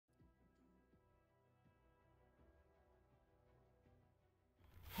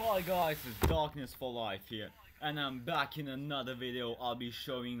Hi guys, it's Darkness for Life here, and I'm back in another video. I'll be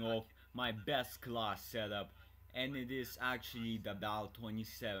showing off my best class setup, and it is actually the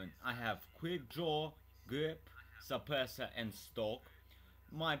BAL-27. I have Quick Draw, Grip, Suppressor and Stock.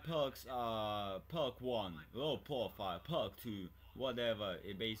 My perks are Perk 1, Low Profile, Perk 2, whatever,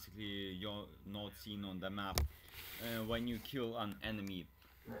 it basically you're not seen on the map when you kill an enemy.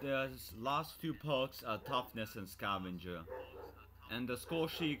 The last two perks are Toughness and Scavenger. And the score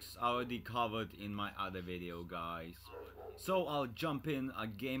sheets are already covered in my other video, guys. So I'll jump in a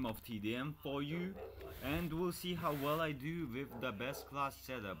game of TDM for you, and we'll see how well I do with the best class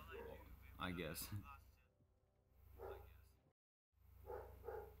setup, I guess.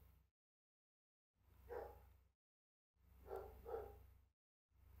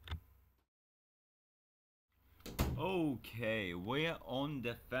 Okay, we're on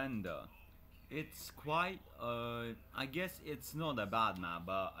Defender. It's quite, I guess it's not a bad map,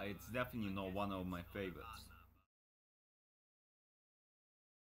 but it's definitely not one of my favorites.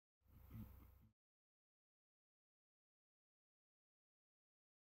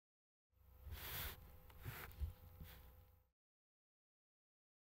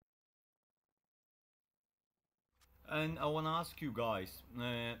 And I wanna ask you guys,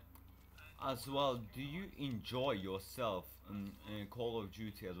 as well, do you enjoy yourself in Call of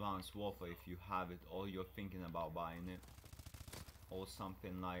Duty Advanced Warfare if you have it, or you're thinking about buying it, or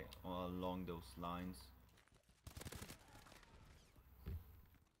something like along those lines?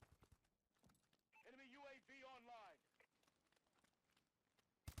 Enemy UAV online.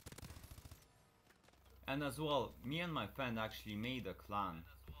 And as well, me and my friend actually made a clan,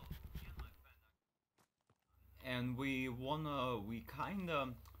 and we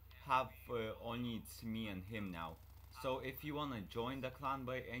kinda have only it's me and him now. So if you wanna join the clan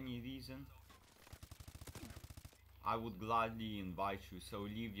by any reason, I would gladly invite you, so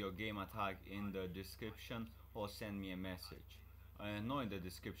leave your gamer tag in the description or send me a message. Not in the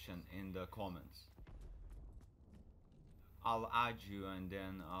description, in the comments. I'll add you and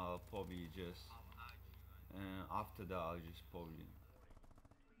then I'll probably just, after that I'll just probably...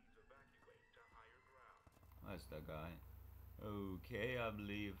 That's the guy. Okay, I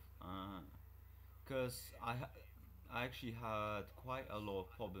believe, cause I actually had quite a lot of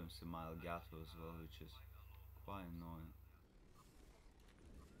problems in my Elgato as well, which is quite annoying.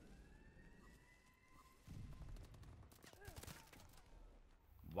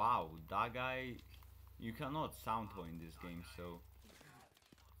 Wow, that guy, you cannot sound in this game, so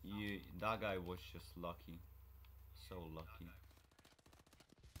that guy was just lucky, so lucky.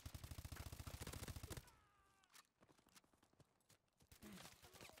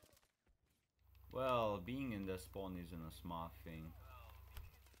 Well, being in the spawn isn't a smart thing.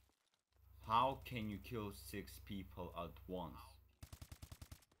 How can you kill 6 people at once?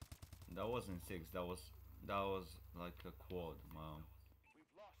 That wasn't 6, that was like a quad. Wow.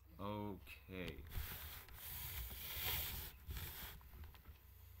 Okay.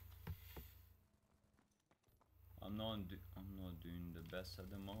 I'm not doing the best at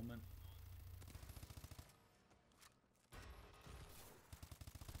the moment.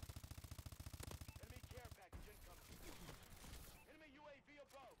 Enemy care package incoming. Enemy UAV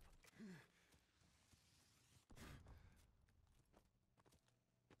above.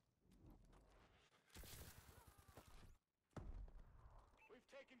 We've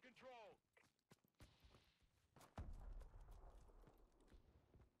taken control.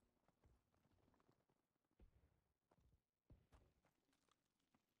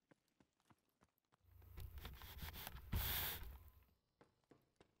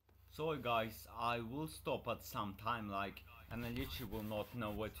 Sorry guys, I will stop at some time, like, and I literally will not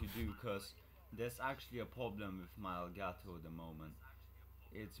know what to do, cause there's actually a problem with my Elgato at the moment.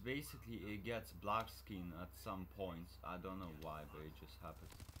 It's basically, it gets black screen at some points. I don't know why, but it just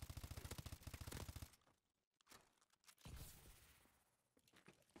happens.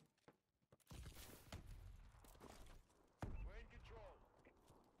 We're in control.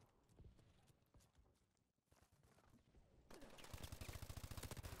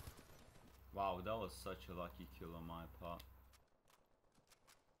 Wow, that was such a lucky kill on my part.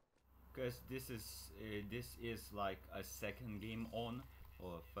 Because this is like a second game on,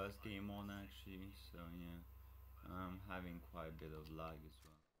 or a first game on actually, so yeah, I'm having quite a bit of lag as well.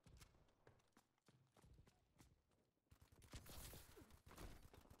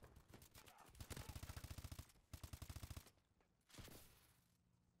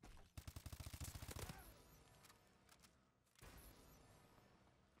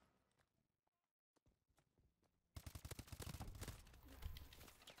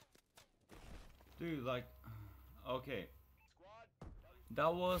 Dude, like, okay, Squad.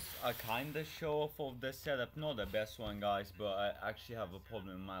 That was a kinda show off of the setup, not the best one guys, but I actually have a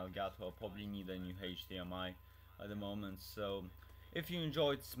problem with my Elgato. I probably need a new HDMI at the moment. So if you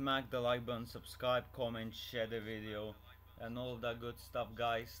enjoyed, smack the like button, subscribe, comment, share the video and all that good stuff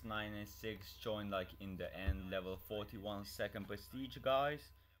guys. 9 and 6 join like in the end, level 41 second prestige guys.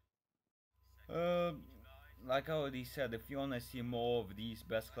 Uh, like I already said, if you wanna see more of these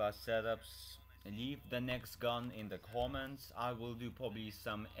best class setups, leave the next gun in the comments. I will do probably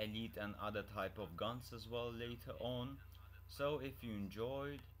some elite and other type of guns as well later on. So if you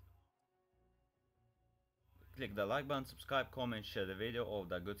enjoyed, click the like button, subscribe, comment, share the video, all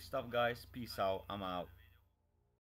that good stuff guys. Peace out, I'm out.